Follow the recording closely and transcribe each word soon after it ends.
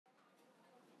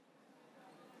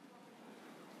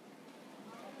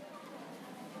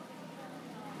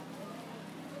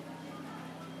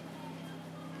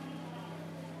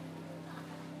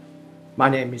My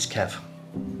name is Kev.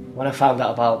 When I found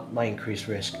out about my increased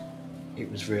risk,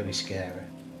 it was really scary.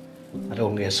 I'd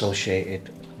only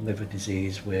associated liver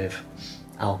disease with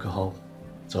alcohol.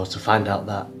 So to find out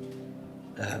that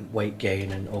weight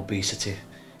gain and obesity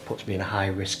puts me in a high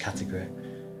risk category,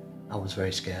 I was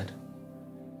very scared.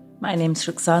 My name's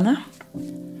Rucksana.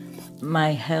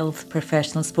 My health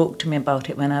professional spoke to me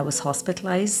about it when I was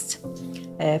hospitalised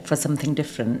for something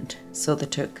different. So they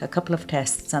took a couple of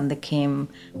tests and they came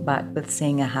back with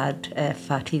saying I had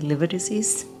fatty liver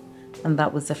disease. And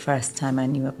that was the first time I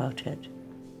knew about it.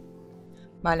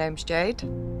 My name's Jade.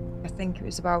 I think it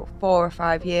was about 4 or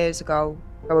 5 years ago.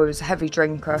 I was a heavy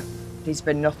drinker. There's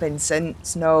been nothing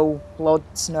since, no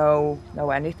bloods, no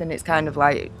anything. It's kind of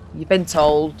like you've been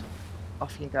told,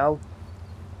 off you go.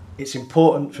 It's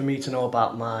important for me to know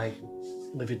about my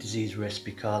liver disease risk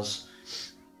because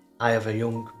I have a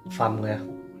young family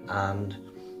and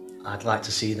I'd like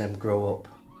to see them grow up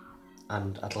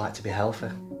and I'd like to be healthy.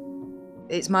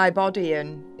 It's my body,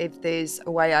 and if there's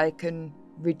a way I can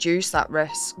reduce that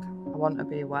risk, I want to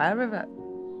be aware of it.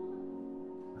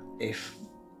 If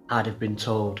I'd have been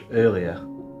told earlier,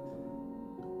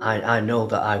 I know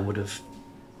that I would have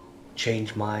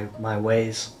changed my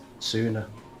ways sooner.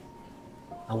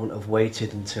 I wouldn't have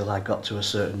waited until I got to a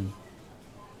certain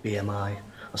BMI,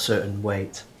 a certain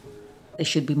weight. There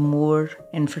should be more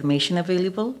information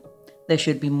available. There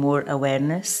should be more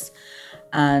awareness,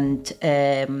 and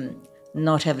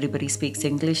not everybody speaks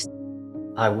English.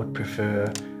 I would prefer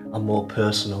a more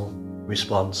personal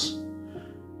response,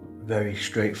 very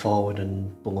straightforward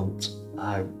and blunt.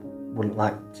 I wouldn't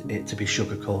like it to be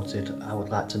sugar-coated. I would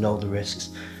like to know the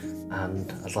risks,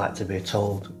 and I'd like to be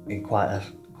told in quite a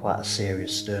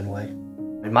serious, stern way.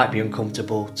 It might be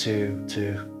uncomfortable to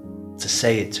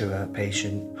say it to a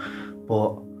patient,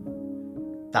 but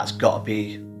that's got to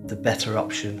be the better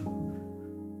option.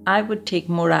 I would take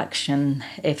more action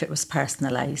if it was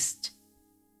personalised,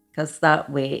 because that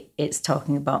way it's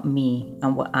talking about me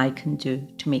and what I can do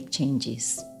to make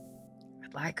changes.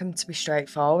 I'd like them to be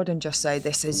straightforward and just say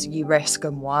this is your risk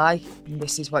and why, and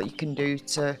this is what you can do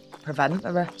to prevent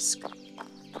the risk.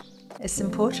 It's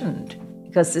important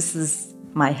because this is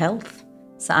my health,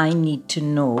 so I need to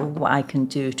know what I can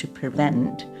do to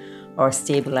prevent or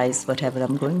stabilise whatever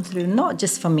I'm going through. Not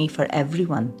just for me, for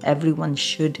everyone. Everyone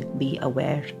should be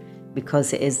aware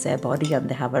because it is their body and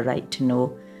they have a right to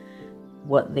know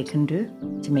what they can do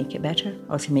to make it better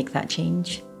or to make that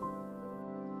change.